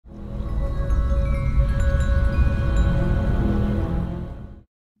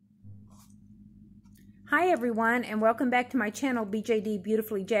Hi everyone, and welcome back to my channel, BJD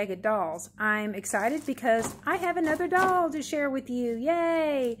Beautifully Jagged Dolls. I'm excited because I have another doll to share with you.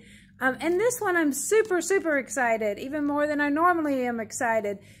 Yay! And this one I'm super excited, even more than I normally am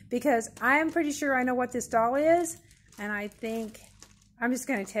excited, because I'm pretty sure I know what this doll is, and I think, I'm just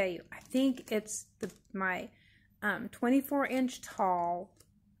going to tell you, I think it's my 24-inch tall,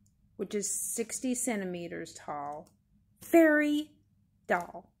 which is 60 centimeters tall, fairy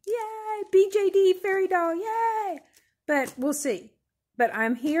doll. Yay! BJD fairy doll, yay! But we'll see. But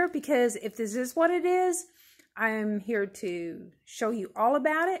I'm here because if this is what it is, I'm here to show you all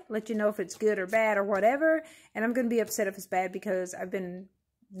about it, let you know if it's good or bad or whatever. And I'm going to be upset if it's bad because I've been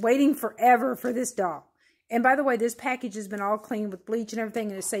waiting forever for this doll. And by the way, this package has been all cleaned with bleach and everything,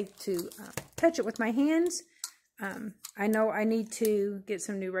 and it's safe to touch it with my hands. I know I need to get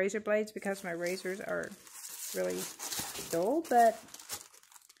some new razor blades because my razors are really dull, but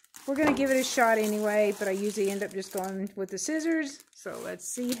we're going to give it a shot anyway, but I usually end up just going with the scissors. So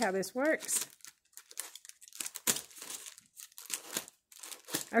let's see how this works.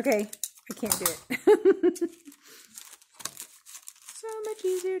 Okay, I can't do it. So much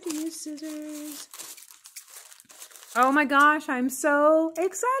easier to use scissors. Oh my gosh, I'm so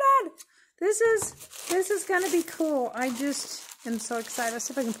excited. This is going to be cool. I just am so excited. Let's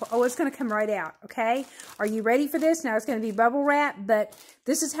see if I can pull. Oh, it's going to come right out, okay? Are you ready for this? Now, it's going to be bubble wrap, but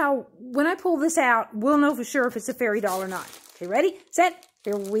this is how, when I pull this out, we'll know for sure if it's a fairy doll or not. Okay, ready? Set.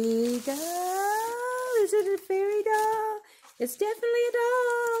 Here we go. Is it a fairy doll? It's definitely a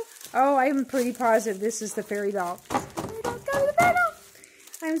doll. Oh, I'm pretty positive this is the fairy doll. Fairy doll, go to the fairy doll.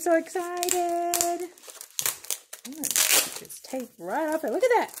 I'm so excited. Just tape right off it. Look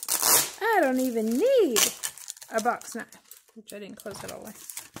at that. I don't even need a box knife. Which I didn't close it all the way.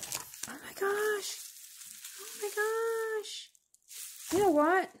 Oh my gosh. Oh my gosh. You know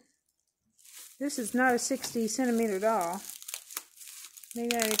what? This is not a 60 centimeter doll.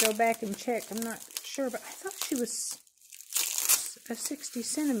 Maybe I need to go back and check. I'm not sure, but I thought she was a 60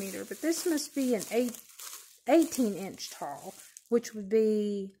 centimeter. But this must be an 18-inch tall, which would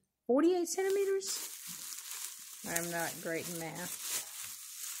be 48 centimeters. I'm not great in math.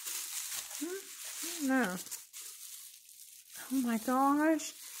 No. Oh my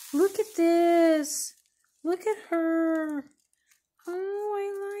gosh. Look at this. Look at her. Oh,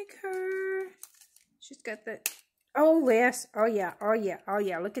 I like her. She's got the... Oh, yes. Oh, yeah. Oh, yeah. Oh,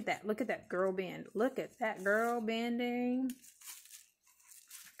 yeah. Look at that. Look at that girl bend. Look at that girl bending.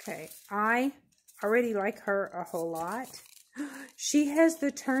 Okay. I already like her a whole lot. She has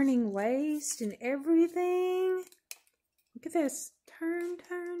the turning waist and everything. Look at this. Turn,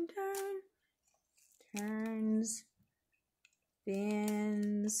 turn, turn. Turns.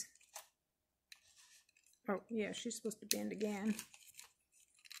 Bends. Oh, yeah, she's supposed to bend again.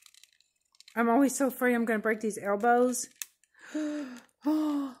 I'm always so afraid I'm going to break these elbows.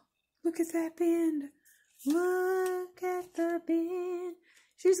 Oh, look at that bend. Look at the bend.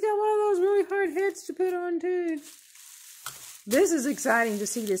 She's got one of those really hard heads to put on, too. This is exciting to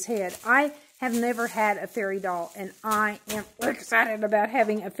see this head. I have never had a fairy doll, and I am excited about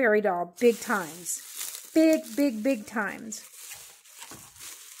having a fairy doll big times. Big times.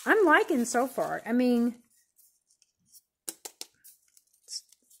 I'm liking so far. I mean,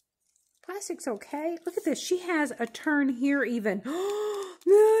 plastic's okay. Look at this. She has a turn here even. Oh,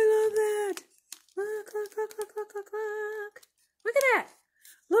 I love that. Look. Look at that.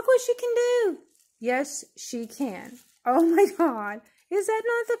 Look what she can do. Yes, she can. Oh my God. Is that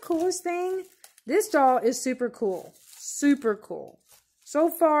not the coolest thing? This doll is super cool. Super cool. So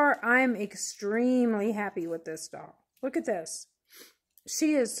far, I'm extremely happy with this doll. Look at this.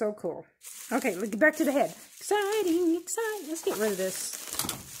 She is so cool. Okay, let's get back to the head. Exciting. Let's get rid of this.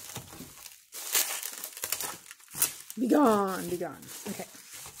 Be gone. Okay.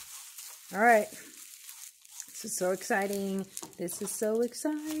 All right. This is so exciting. This is so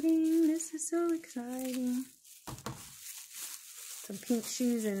exciting. Some pink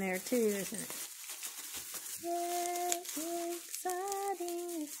shoes in there too, isn't it? Yeah,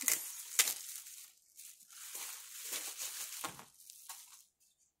 exciting.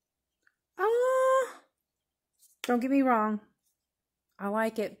 Don't get me wrong. I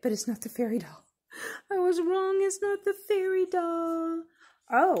like it, but it's not the fairy doll. I was wrong. It's not the fairy doll.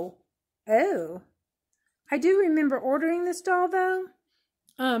 Oh. I do remember ordering this doll, though.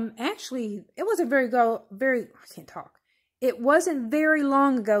 Actually, it wasn't I can't talk. It wasn't very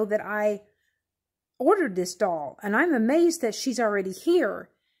long ago that I ordered this doll, and I'm amazed that she's already here.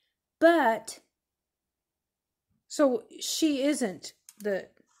 But, so she isn't the...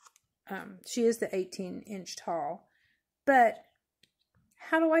 she is the 18-inch tall, but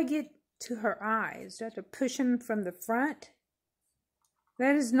how do I get to her eyes. Do I have to push them from the front?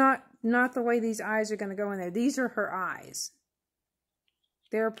 That is not the way these eyes are going to go in there. These are her eyes.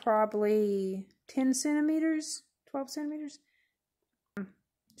 They're probably 10 centimeters, 12 centimeters.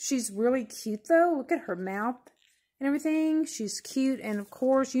 She's really cute though. Look at her mouth and everything. She's cute. And of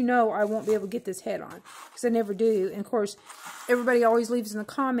course, you know I won't be able to get this head on because I never do. And of course, everybody always leaves in the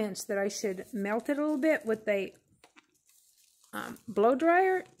comments that I should melt it a little bit with a blow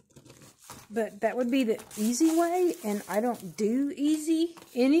dryer. But that would be the easy way. And I don't do easy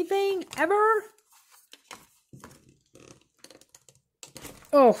anything ever.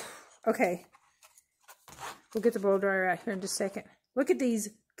 Oh, okay. We'll get the blow dryer out here in just a second. Look at these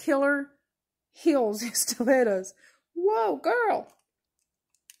killer heels and stilettos. Whoa, girl.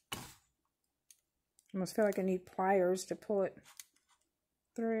 I almost feel like I need pliers to pull it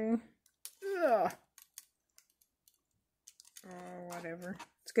through. Ugh. Oh, whatever.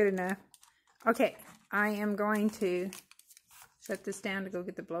 It's good enough. Okay, I am going to shut this down to go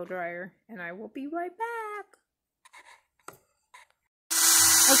get the blow dryer, and I will be right back.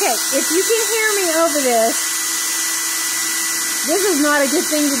 Okay, if you can hear me over this is not a good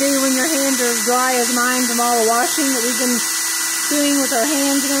thing to do when your hands are as dry as mine from all the washing that we've been doing with our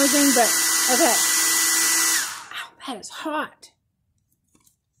hands and everything, but okay. Ow, that is hot.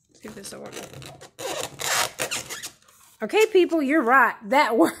 Let's give this a work. Okay, people, you're right.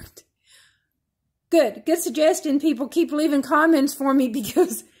 That worked. Good. Good suggestion, people. Keep leaving comments for me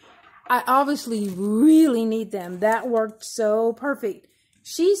because I obviously really need them. That worked so perfect.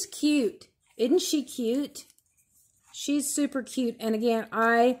 She's cute. Isn't she cute? She's super cute. And again,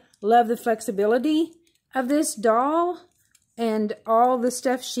 I love the flexibility of this doll. And all the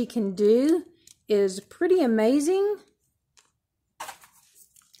stuff she can do is pretty amazing.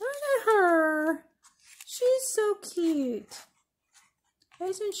 Look at her. She's so cute.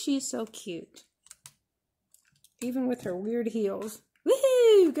 Isn't she so cute? Even with her weird heels.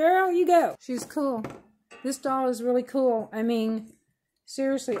 Woohoo, girl, you go. She's cool. This doll is really cool. I mean,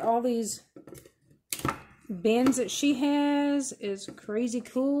 seriously, all these bends that she has is crazy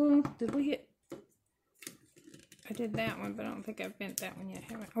cool. Did we get... I did that one, but I don't think I've bent that one yet,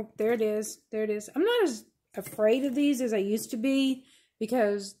 have I? Oh, there it is. There it is. I'm not as afraid of these as I used to be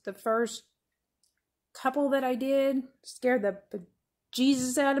because the first couple that I did scared the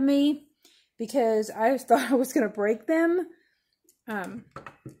bejesus out of me because I thought I was going to break them.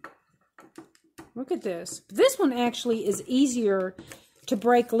 Look at this. This one actually is easier to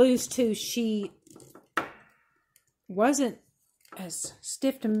break loose too. She wasn't as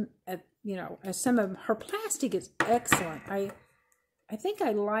stiff to, you know, as some of her plastic is excellent. I think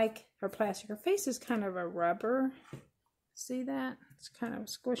I like her plastic. Her face is kind of a rubber. See that? It's kind of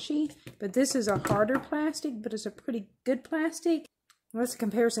squishy. But this is a harder plastic, but it's a pretty good plastic. What's the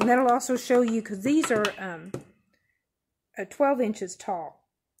comparison? That'll also show you, because these are 12 inches tall.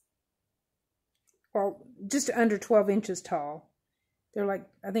 Well, just under 12 inches tall. They're like,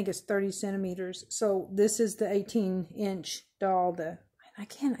 I think it's 30 centimeters. So this is the 18-inch doll. I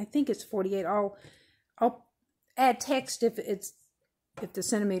think it's 48. I'll add text if the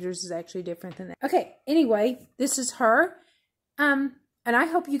centimeters is actually different than that. Okay, anyway, this is her. And I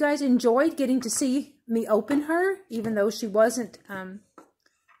hope you guys enjoyed getting to see me open her, even though she wasn't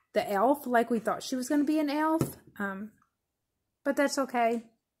the elf like we thought she was going to be an elf. But that's okay.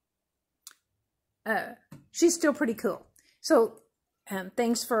 She's still pretty cool. So,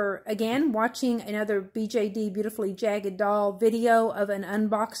 thanks for, again, watching another BJD Beautifully Jagged Doll video of an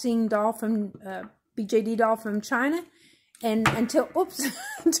unboxing doll from, BJD doll from China. And until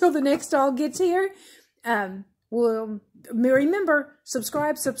the next doll gets here, well, remember,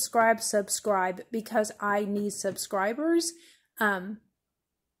 subscribe, because I need subscribers. And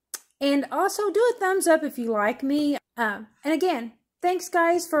also do a thumbs up if you like me. And again, thanks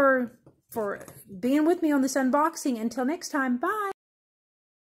guys for being with me on this unboxing. Until next time, bye.